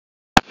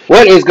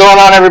What is going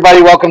on,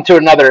 everybody? Welcome to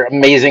another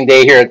amazing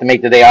day here at the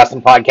Make the Day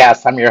Awesome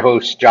podcast. I'm your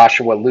host,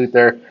 Joshua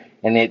Luther,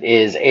 and it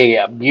is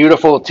a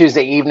beautiful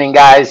Tuesday evening,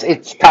 guys.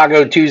 It's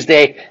Taco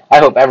Tuesday. I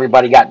hope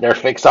everybody got their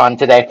fix on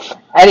today.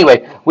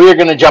 Anyway, we are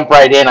going to jump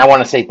right in. I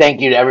want to say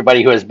thank you to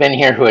everybody who has been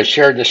here, who has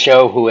shared the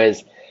show, who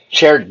has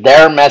shared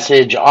their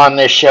message on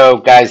this show.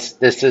 Guys,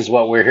 this is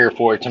what we're here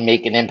for, to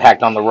make an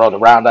impact on the world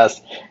around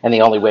us, and the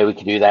only way we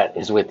can do that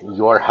is with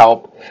your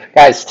help.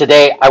 Guys,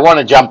 today I want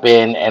to jump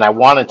in and I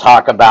want to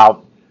talk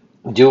about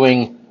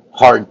doing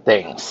hard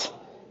things.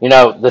 You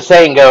know, the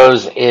saying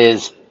goes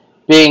is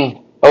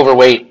being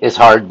overweight is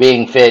hard,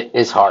 being fit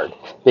is hard,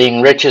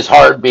 being rich is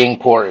hard, being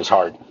poor is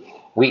hard.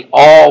 We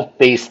all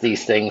face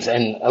these things,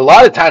 and a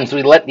lot of times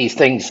we let these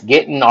things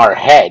get in our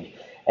head.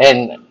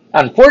 And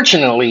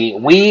unfortunately,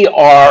 we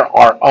are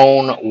our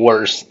own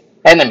worst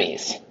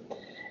enemies.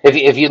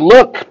 If you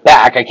look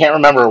back, I can't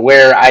remember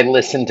where I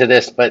listened to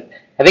this, but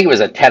I think it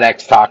was a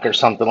TEDx talk or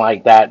something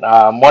like that.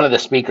 One of the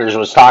speakers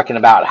was talking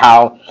about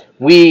how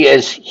we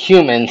as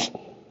humans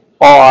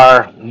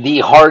are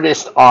the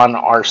hardest on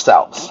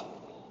ourselves.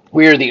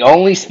 We are the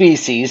only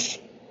species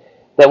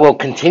that will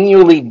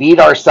continually beat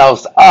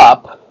ourselves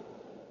up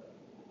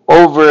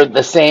over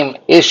the same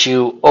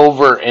issue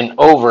over and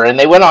over. And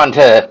they went on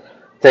to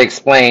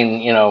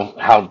explain,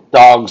 how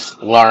dogs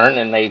learn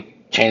and they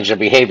change their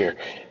behavior.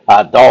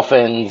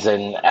 Dolphins,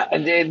 and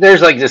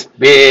there's like this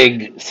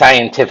big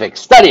scientific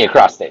study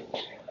across it.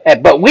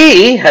 But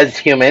we, as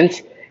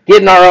humans,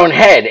 get in our own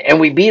head and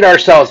we beat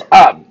ourselves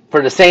up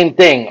for the same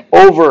thing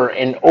over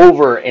and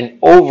over and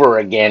over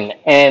again.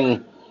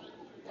 And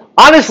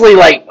honestly,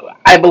 like,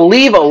 I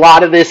believe a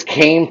lot of this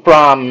came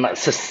from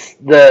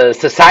the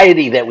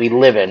society that we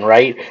live in,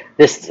 right?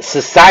 This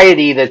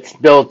society that's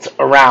built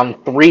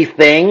around three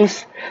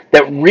things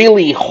that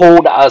really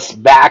hold us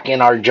back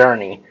in our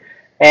journey.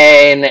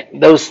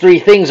 And those three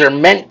things are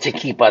meant to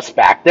keep us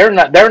back. They're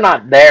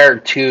not there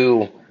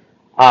to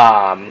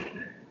um,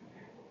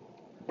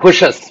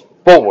 push us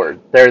forward.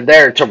 They're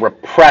there to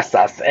repress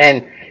us.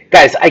 And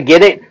guys, I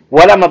get it.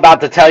 What I'm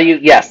about to tell you,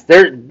 yes,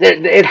 there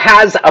it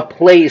has a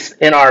place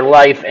in our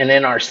life and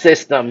in our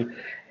system.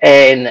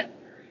 And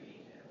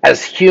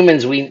as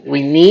humans, we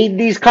need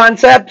these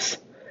concepts,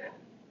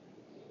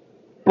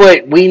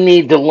 but we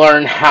need to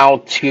learn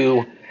how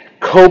to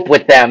cope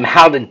with them,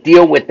 how to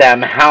deal with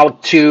them, how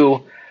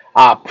to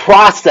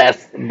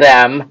process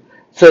them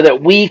so that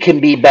we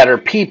can be better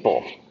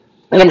people.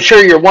 And I'm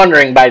sure you're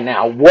wondering by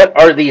now, what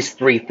are these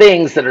three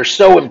things that are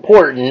so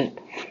important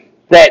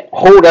that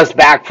hold us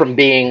back from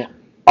being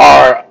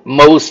our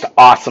most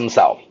awesome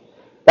self?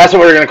 That's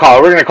what we're going to call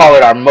it. We're going to call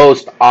it our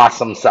most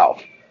awesome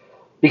self,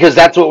 because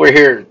that's what we're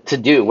here to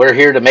do. We're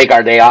here to make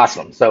our day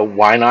awesome. So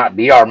why not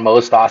be our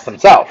most awesome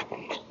self?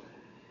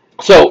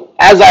 So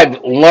as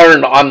I've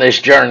learned on this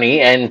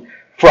journey, and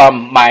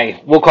from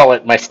we'll call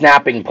it my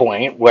snapping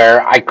point,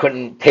 where I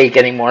couldn't take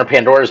any more,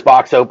 Pandora's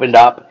box opened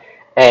up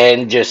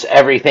and just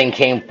everything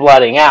came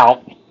flooding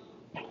out.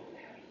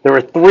 There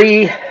were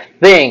three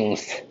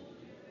things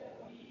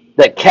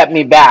that kept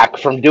me back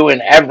from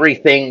doing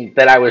everything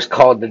that I was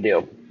called to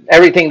do,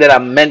 everything that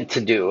I'm meant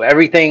to do,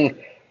 everything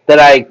that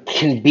I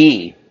can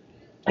be.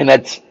 And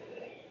that's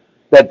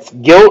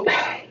guilt,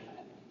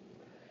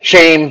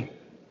 shame,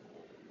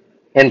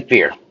 and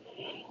fear.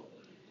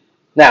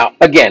 Now,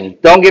 again,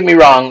 don't get me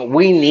wrong,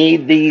 we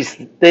need these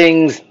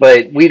things,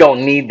 but we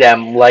don't need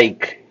them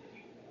like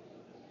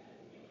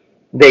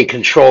they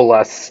control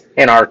us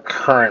in our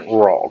current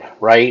world,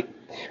 right?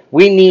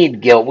 We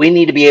need guilt. We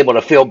need to be able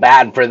to feel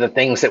bad for the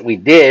things that we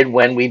did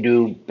when we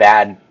do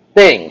bad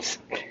things.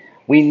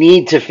 We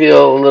need to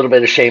feel a little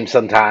bit of shame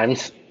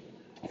sometimes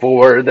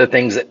for the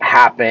things that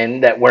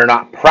happen that we're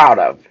not proud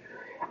of.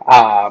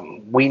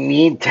 We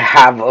need to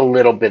have a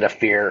little bit of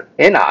fear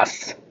in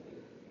us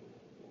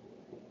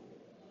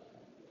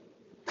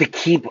to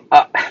keep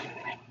up.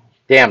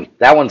 Damn,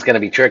 that one's going to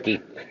be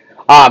tricky.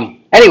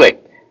 Anyway,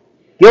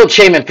 guilt,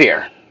 shame, and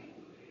fear.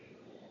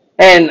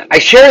 And I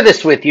share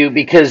this with you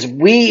because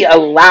we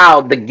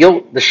allowed the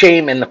guilt, the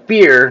shame, and the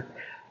fear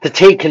to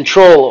take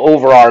control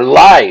over our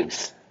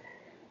lives.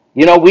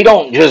 We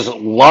don't just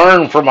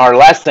learn from our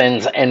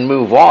lessons and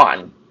move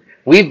on.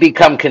 We've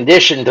become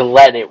conditioned to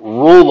let it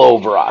rule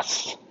over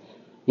us.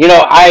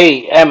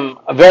 I am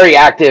very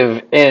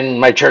active in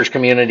my church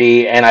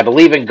community, and I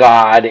believe in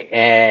God,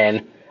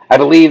 and I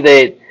believe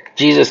that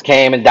Jesus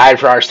came and died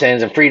for our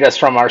sins and freed us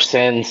from our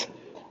sins.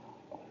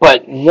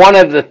 But one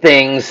of the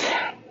things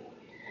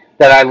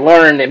that I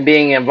learned in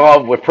being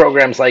involved with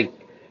programs like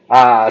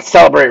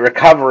Celebrate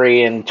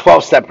Recovery and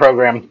 12-Step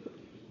program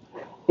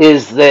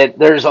is that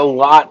there's a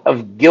lot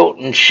of guilt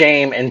and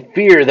shame and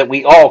fear that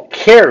we all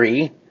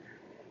carry.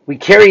 We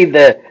carry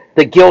the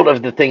guilt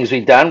of the things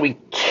we've done. We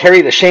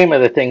carry the shame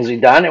of the things we've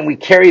done. And we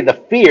carry the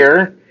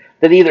fear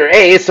that either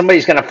A,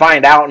 somebody's going to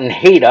find out and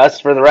hate us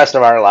for the rest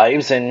of our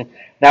lives, and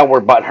now we're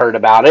butthurt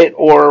about it,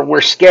 or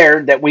we're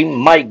scared that we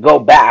might go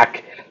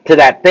back to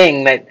that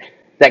thing that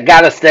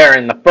got us there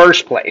in the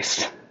first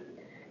place.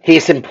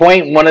 Case in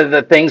point, one of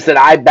the things that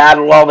I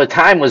battled all the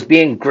time was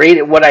being great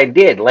at what I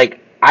did. Like,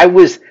 I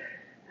was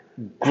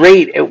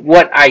great at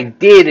what I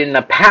did in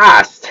the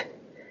past,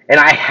 and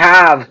I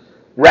have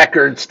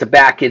records to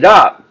back it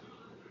up.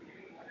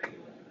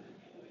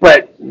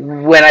 But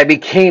when I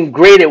became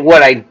great at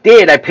what I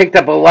did, I picked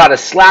up a lot of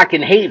slack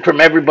and hate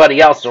from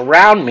everybody else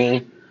around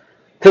me,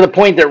 to the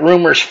point that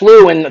rumors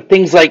flew and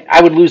things like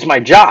I would lose my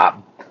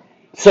job.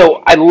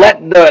 So I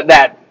let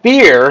that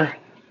fear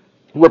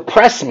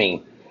repress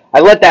me. I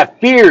let that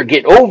fear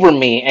get over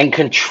me and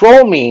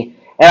control me.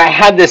 And I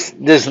had this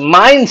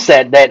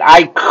mindset that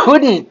I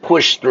couldn't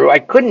push through. I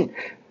couldn't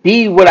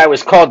be what I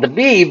was called to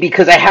be,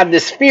 because I had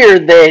this fear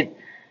that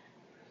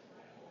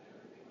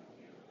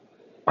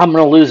I'm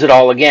going to lose it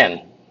all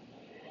again.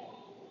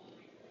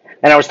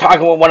 And I was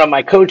talking with one of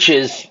my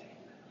coaches,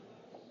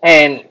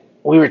 and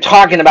we were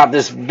talking about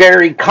this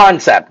very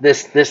concept,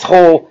 this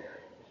whole,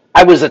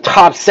 I was a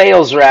top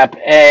sales rep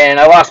and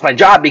I lost my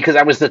job because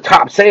I was the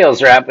top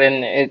sales rep,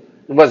 and it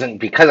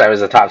wasn't because I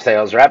was a top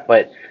sales rep,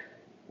 but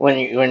when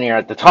you're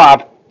at the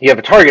top, you have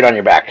a target on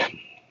your back.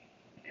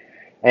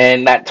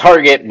 And that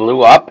target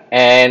blew up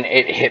and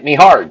it hit me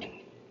hard.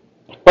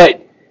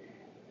 But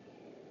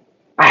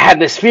I had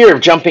this fear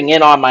of jumping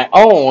in on my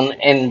own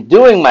and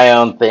doing my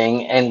own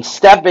thing and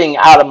stepping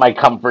out of my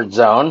comfort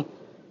zone,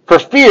 for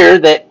fear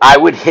that I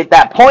would hit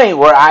that point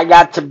where I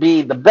got to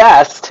be the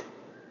best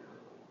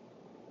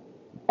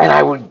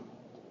and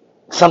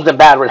something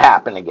bad would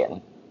happen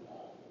again.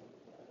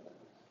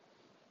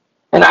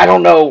 And I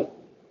don't know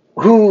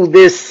who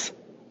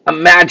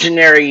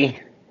imaginary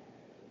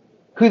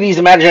who these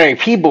imaginary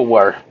people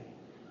were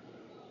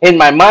in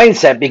my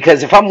mindset,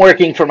 because if I'm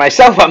working for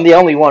myself, I'm the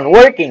only one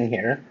working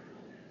here.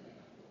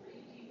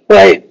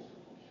 But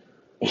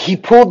he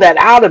pulled that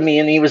out of me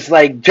and he was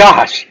like,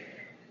 Josh,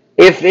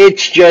 if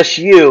it's just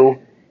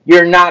you,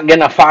 you're not going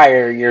to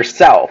fire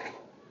yourself.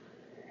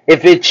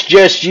 If it's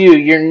just you,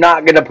 you're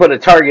not going to put a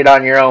target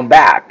on your own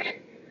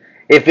back.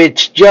 If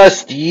it's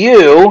just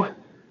you,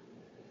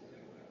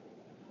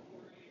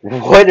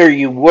 what are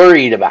you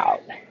worried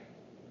about?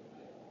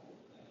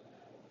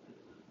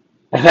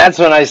 And that's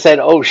when I said,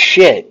 oh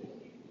shit,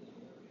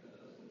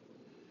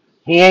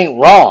 he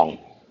ain't wrong.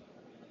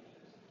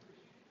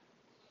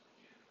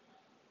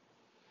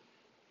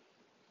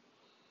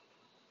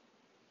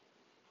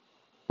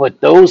 But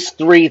those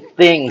three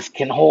things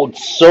can hold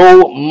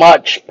so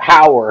much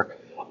power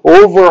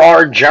over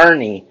our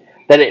journey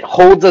that it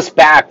holds us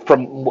back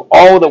from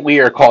all that we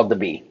are called to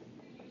be.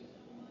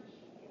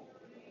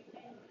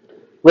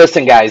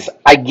 Listen, guys,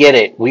 I get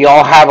it. We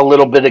all have a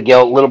little bit of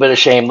guilt, a little bit of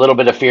shame, a little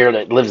bit of fear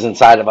that lives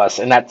inside of us.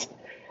 And that's,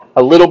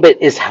 a little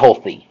bit is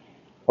healthy.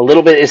 A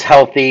little bit is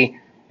healthy.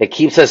 It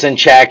keeps us in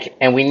check.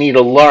 And we need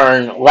to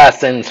learn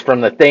lessons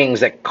from the things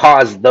that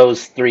cause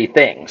those three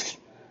things.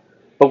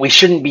 But we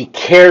shouldn't be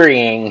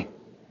carrying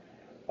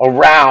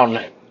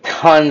around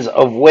tons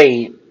of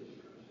weight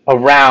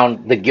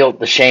around the guilt,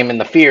 the shame, and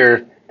the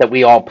fear that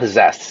we all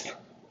possess.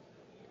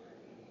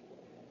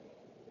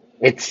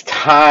 It's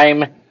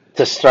time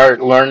to start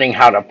learning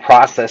how to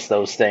process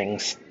those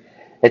things.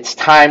 It's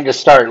time to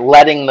start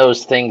letting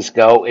those things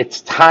go. It's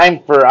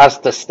time for us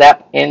to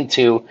step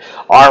into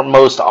our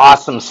most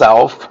awesome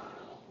self.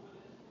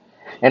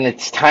 And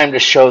it's time to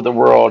show the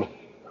world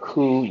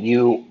who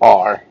you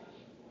are.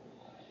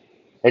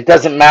 It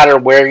doesn't matter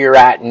where you're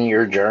at in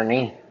your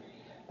journey.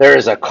 There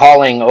is a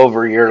calling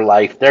over your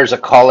life. There's a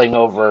calling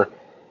over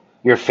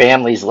your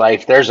family's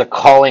life. There's a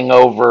calling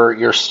over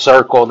your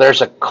circle.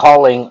 There's a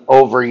calling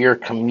over your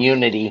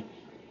community.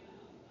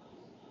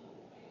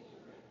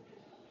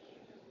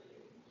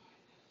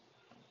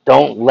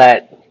 Don't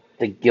let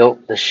the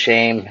guilt, the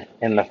shame,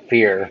 and the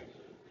fear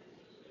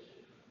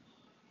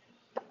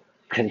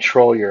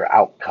control your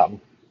outcome.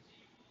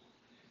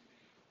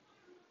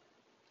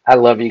 I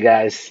love you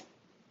guys.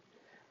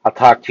 I'll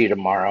talk to you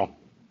tomorrow,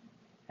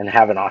 and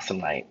have an awesome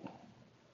night.